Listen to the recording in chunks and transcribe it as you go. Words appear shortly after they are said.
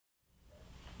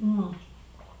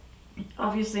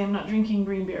obviously I'm not drinking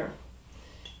green beer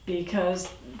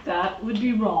because that would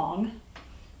be wrong,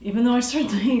 even though I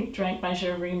certainly drank my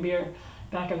share of green beer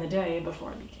back in the day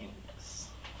before I became this.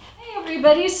 Hey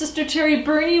everybody, Sister Terry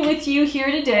Burney with you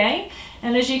here today.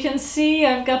 And as you can see,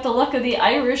 I've got the luck of the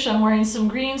Irish. I'm wearing some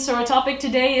green, so our topic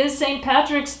today is St.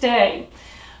 Patrick's Day.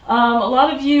 A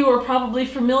lot of you are probably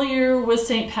familiar with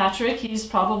St. Patrick. He's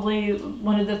probably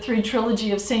one of the three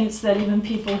trilogy of saints that even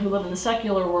people who live in the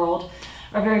secular world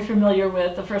are very familiar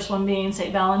with. The first one being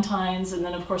St. Valentine's, and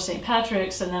then of course St.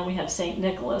 Patrick's, and then we have St.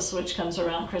 Nicholas, which comes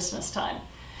around Christmas time.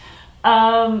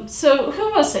 So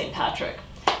who was St. Patrick?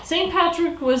 St.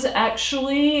 Patrick was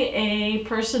actually a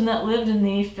person that lived in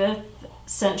the 5th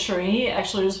century.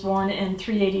 Actually was born in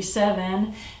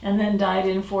 387 and then died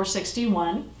in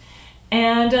 461.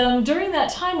 And during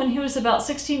that time, when he was about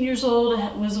 16 years old,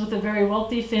 was with a very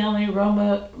wealthy family,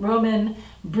 Roman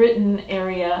Britain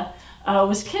area,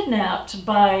 was kidnapped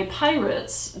by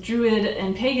pirates, Druid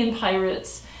and pagan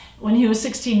pirates, when he was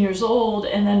 16 years old,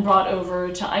 and then brought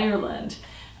over to Ireland.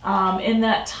 In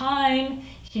that time,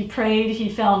 he prayed, he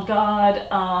found God,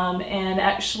 and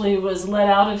actually was let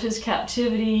out of his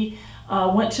captivity,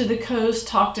 went to the coast,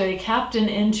 talked a captain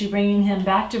into bringing him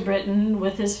back to Britain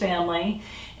with his family.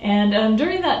 And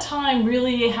during that time,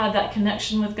 really had that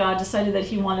connection with God, decided that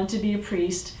he wanted to be a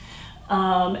priest,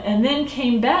 and then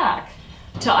came back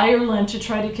to Ireland to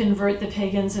try to convert the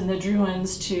pagans and the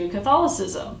Druids to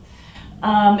Catholicism.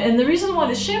 And the reason why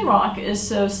the shamrock is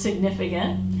so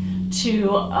significant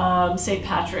to St.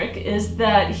 Patrick is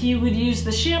that he would use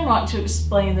the shamrock to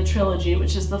explain the trilogy,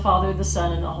 which is the Father, the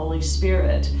Son, and the Holy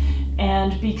Spirit.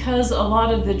 And because a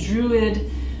lot of the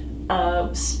Druid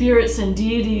spirits and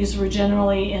deities were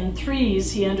generally in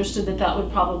threes, he understood that that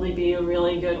would probably be a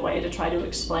really good way to try to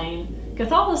explain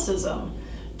Catholicism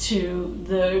to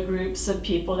the groups of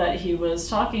people that he was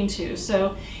talking to.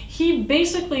 So he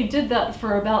basically did that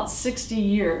for about 60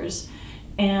 years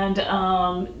and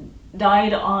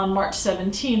died on March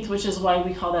 17th, which is why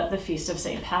we call that the Feast of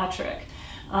St. Patrick.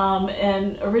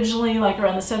 And originally, like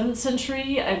around the 7th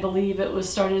century, I believe it was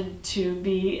started to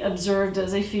be observed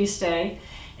as a feast day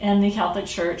in the Catholic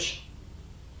Church.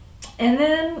 And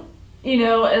then, you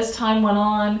know, as time went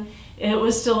on, it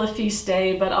was still a feast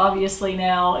day, but obviously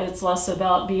now it's less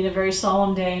about being a very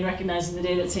solemn day and recognizing the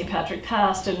day that St. Patrick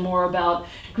passed, and more about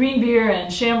green beer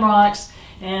and shamrocks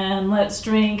and let's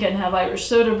drink and have Irish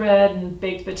soda bread and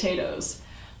baked potatoes.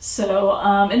 So,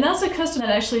 and that's a custom that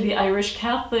actually the Irish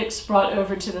Catholics brought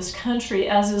over to this country,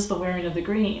 as is the wearing of the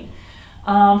green.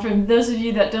 For those of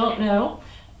you that don't know,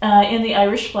 in the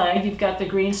Irish flag, you've got the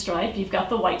green stripe, you've got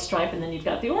the white stripe, and then you've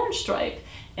got the orange stripe.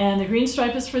 And the green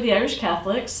stripe is for the Irish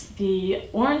Catholics, the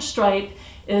orange stripe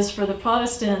is for the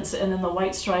Protestants, and then the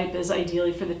white stripe is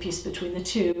ideally for the peace between the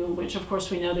two, which of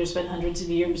course we know there's been hundreds of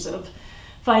years of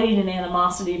fighting and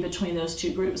animosity between those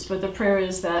two groups. But the prayer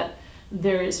is that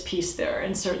there is peace there,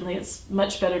 and certainly it's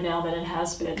much better now than it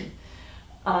has been.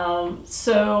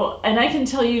 And I can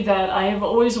tell you that I have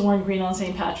always worn green on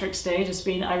St. Patrick's Day, just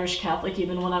being Irish Catholic,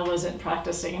 even when I wasn't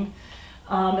practicing.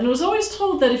 And I was always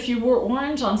told that if you wore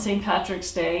orange on St.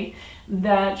 Patrick's Day,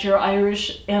 that your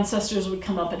Irish ancestors would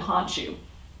come up and haunt you.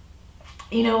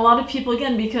 You know, a lot of people,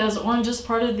 again, because orange is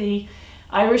part of the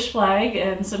Irish flag,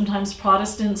 and sometimes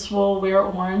Protestants will wear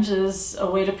orange as a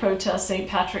way to protest St.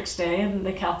 Patrick's Day, and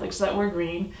the Catholics that wear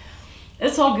green.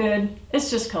 It's all good.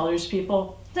 It's just colors,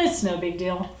 people. It's no big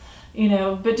deal, you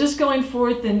know, but just going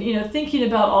forth and, you know, thinking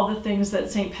about all the things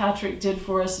that St. Patrick did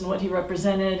for us and what he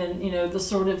represented and, you know, the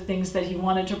sort of things that he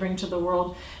wanted to bring to the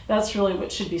world, that's really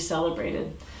what should be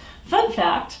celebrated. Fun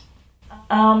fact,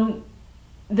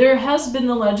 there has been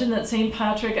the legend that St.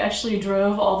 Patrick actually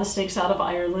drove all the snakes out of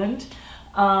Ireland.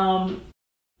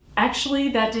 Actually,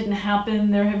 that didn't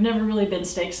happen. There have never really been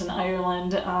snakes in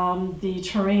Ireland. The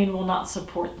terrain will not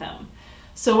support them.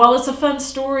 So while it's a fun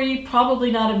story,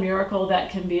 probably not a miracle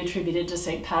that can be attributed to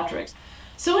St. Patrick's.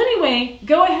 So anyway,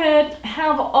 go ahead,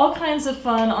 have all kinds of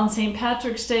fun on St.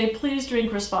 Patrick's Day. Please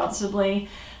drink responsibly.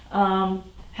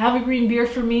 Have a green beer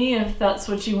for me if that's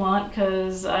what you want,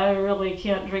 because I really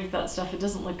can't drink that stuff. It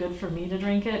doesn't look good for me to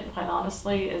drink it, quite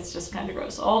honestly. It's just kind of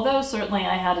gross. Although certainly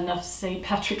I had enough St.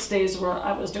 Patrick's Days where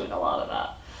I was doing a lot of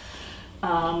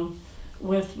that.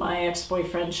 With my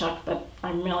ex-boyfriend Chuck, but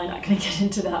I'm really not going to get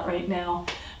into that right now.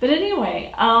 But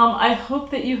anyway, I hope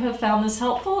that you have found this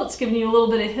helpful. It's given you a little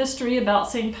bit of history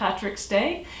about St. Patrick's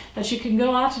Day that you can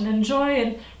go out and enjoy.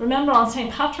 And remember, on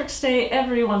St. Patrick's Day,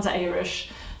 everyone's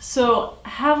Irish. So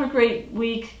have a great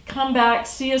week. Come back,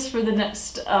 see us for the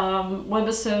next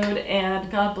webisode,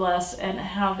 and God bless, and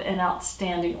have an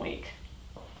outstanding week.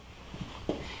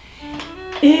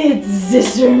 It's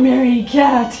Sister Mary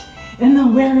Cat. and the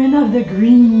wearing of the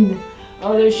green.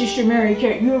 Oh, there's Sister Mary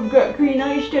Kate. You have got green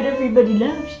eyes that everybody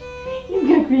loves. You've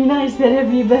got green eyes that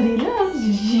everybody loves.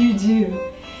 You do.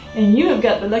 And you have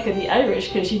got the luck of the Irish,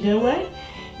 because you know what?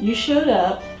 You showed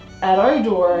up at our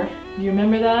door, you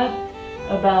remember that?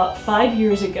 About 5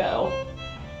 years ago.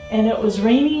 And it was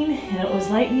raining, and it was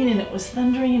lightning, and it was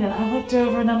thundering, and I looked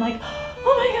over and I'm like,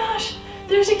 oh my gosh,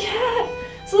 there's a cat.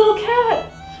 It's a little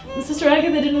cat. And Sister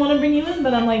Agatha didn't want to bring you in,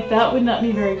 but I'm like, that would not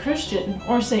be very Christian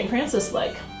or St.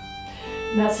 Francis-like.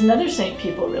 And that's another saint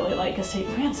people really like, is St.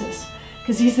 Francis,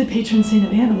 because he's the patron saint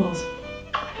of animals.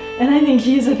 And I think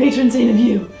he is the patron saint of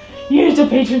you. Here's the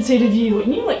patron saint of you.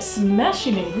 And you look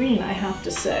smashing in green, I have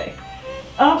to say.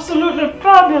 Absolutely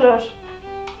fabulous.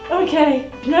 Okay,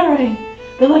 alright.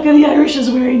 The luck of the Irish is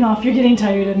wearing off. You're getting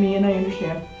tired of me, and I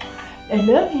understand. I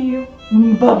love you.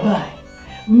 Bye-bye.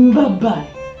 Bye-bye.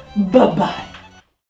 Bye-bye.